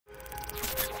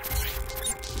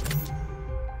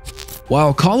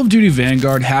While Call of Duty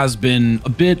Vanguard has been a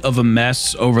bit of a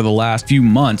mess over the last few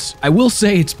months, I will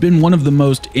say it's been one of the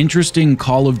most interesting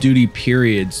Call of Duty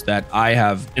periods that I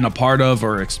have been a part of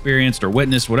or experienced or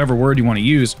witnessed, whatever word you want to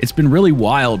use. It's been really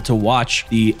wild to watch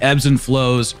the ebbs and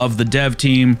flows of the dev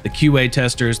team, the QA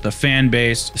testers, the fan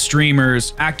base, the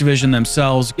streamers, Activision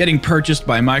themselves getting purchased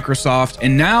by Microsoft,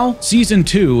 and now Season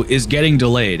 2 is getting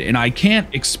delayed, and I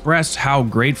can't express how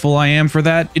grateful I am for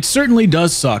that. It certainly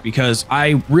does suck because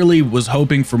I really was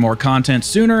hoping for more content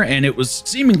sooner, and it was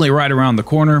seemingly right around the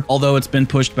corner, although it's been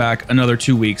pushed back another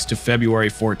 2 weeks to February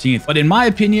 14th. But in my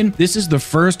opinion, this is the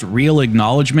first real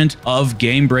acknowledgement of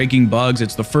game-breaking bugs.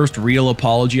 It's the first real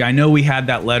apology. I know we had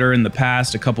that letter in the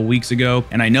past a couple weeks ago,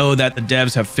 and I know that the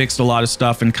devs have fixed a lot of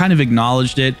stuff and kind of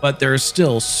acknowledged it, but there's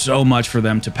still so much for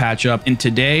them to patch up. And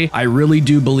today, I really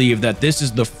do believe that this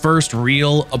is the first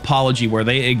real apology where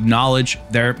they acknowledge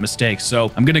their mistakes.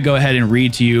 So I'm going to go ahead and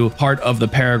read to you part of the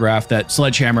paragraph that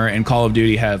Sledgehammer and Call of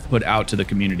Duty have put out to the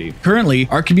community. Currently,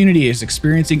 our community is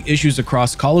experiencing issues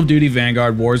across Call of Duty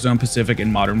Vanguard, Warzone, Pacific,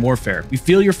 and Modern Warfare. We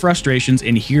feel your frustrations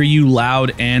and hear you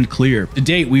loud and clear. To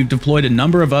date, we've deployed a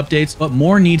number of updates, but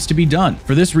more needs to be done.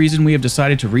 For this reason, we have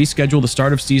decided to reschedule the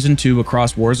start of Season 2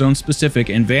 across Warzone, Pacific,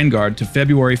 and Vanguard to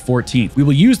February 14th. We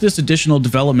will use this additional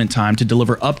development time to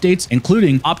deliver updates,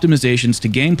 including optimizations to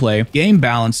gameplay, game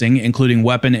balancing, including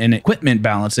weapon and equipment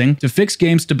balancing, to fix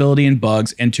game stability and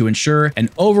bugs, and to ensure an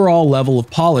overall level of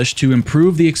polish to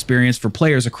improve the experience for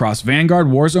players across Vanguard,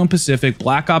 Warzone, Pacific,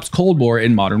 Black Ops Cold War,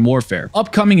 and Modern Warfare.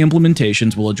 Upcoming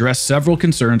implementations will address several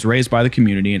concerns raised by the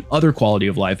community and other quality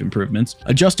of life improvements.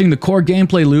 Adjusting the core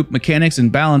gameplay loop, mechanics,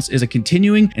 and balance is a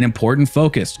continuing and important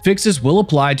focus. Fixes will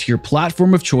apply to your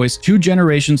platform of choice, 2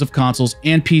 generations of consoles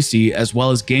and PC, as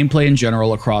well as gameplay in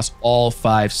general across all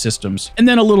 5 systems. And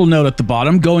then a little note at the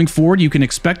bottom, going forward, you can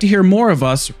expect to hear more of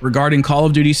us regarding Call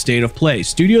of Duty's state of play.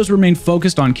 Studios remain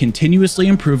focused on continuously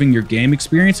improving your game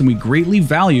experience, and we greatly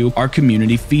value our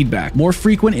community feedback. More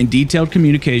frequent and detailed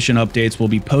communication updates will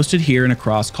be posted here and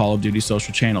across Call of Duty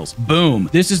social channels. Boom.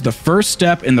 This is the first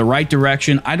step in the right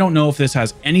direction. I don't know if this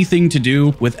has anything to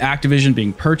do with Activision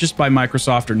being purchased by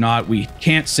Microsoft or not. We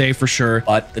can't say for sure,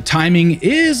 but the timing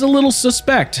is a little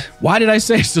suspect. Why did I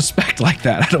say suspect like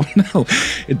that? I don't know.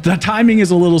 The timing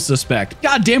is a little suspect.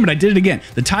 God damn it, I did it again.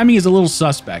 The timing is a little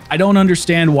suspect. I don't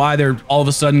understand why they're all of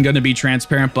a sudden going to be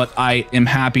transparent, but I am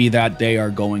happy that they are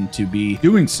going to be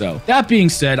doing so. That being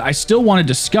said, I still want to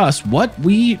discuss what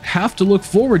we have to look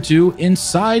forward to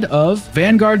inside of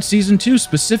Vanguard Season 2,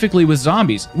 specifically with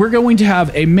zombies. We're going to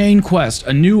have a main quest,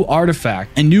 a new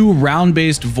artifact, a new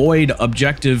round-based void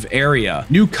objective area,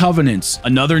 new covenants,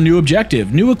 another new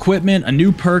objective, new equipment, a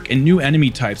new perk, and new enemy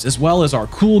types, as well as our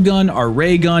cool gun, our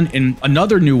ray gun, and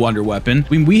another new wonder weapon. I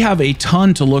mean, we have a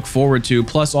ton to look forward to,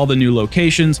 plus all the new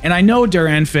locations. And I know Der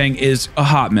Anfang is a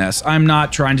hot mess. I'm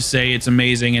not trying to say it's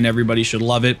amazing and everybody should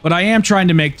love it, but I am trying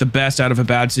to make the best out of a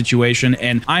bad situation,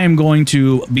 and I am going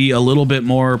to be a little bit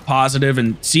more positive,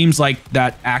 and seems like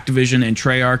that Activision and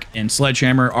Treyarch and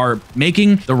Sledgehammer are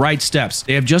making the right steps.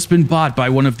 They have just been bought by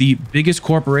one of the biggest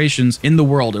corporations in the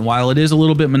world, and while it is a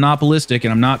little bit monopolistic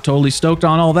and I'm not totally stoked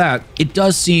on all that, it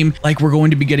does seem like we're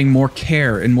going to be getting more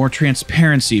care and more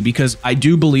transparency, because I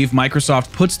do believe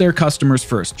Microsoft puts their customers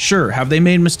first. Sure, have they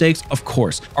made mistakes? Of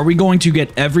course. Are we going to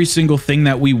get every single thing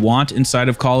that we want inside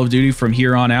of Call of Duty from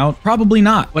here on out? Probably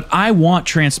not, but I want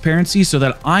transparency so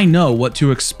that I know what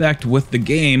to expect with the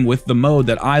game, with the mode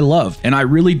that I love. And I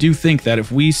really do think that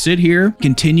if we sit here,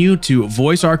 continue to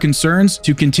voice our concerns,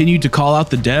 to continue to call out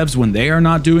the devs when they are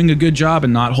not doing a good job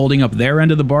and not holding up their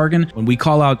end of the bargain, when we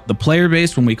call out the player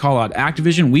base, when we call out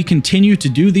Activision, we continue to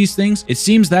do these things, it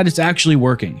seems that it's actually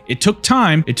working. It took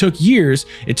time, it took years,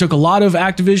 it took a lot of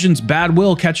Activision's bad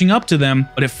will catching up to them,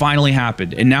 but it finally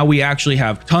happened. And now we actually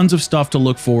have tons of stuff to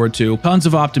look forward to, tons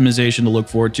of optimization to look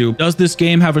forward to. Does this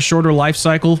game have a shorter life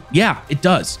cycle? Yeah, it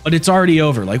does, but it's already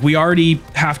over. Like, we already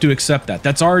have to accept that.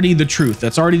 That's already the truth.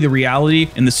 That's already the reality.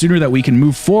 And the sooner that we can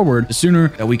move forward, the sooner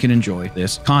that we can enjoy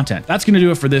this content. That's going to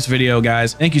do it for this video,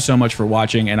 guys. Thank you so much for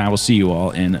watching, and I will see you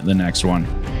all in the next one.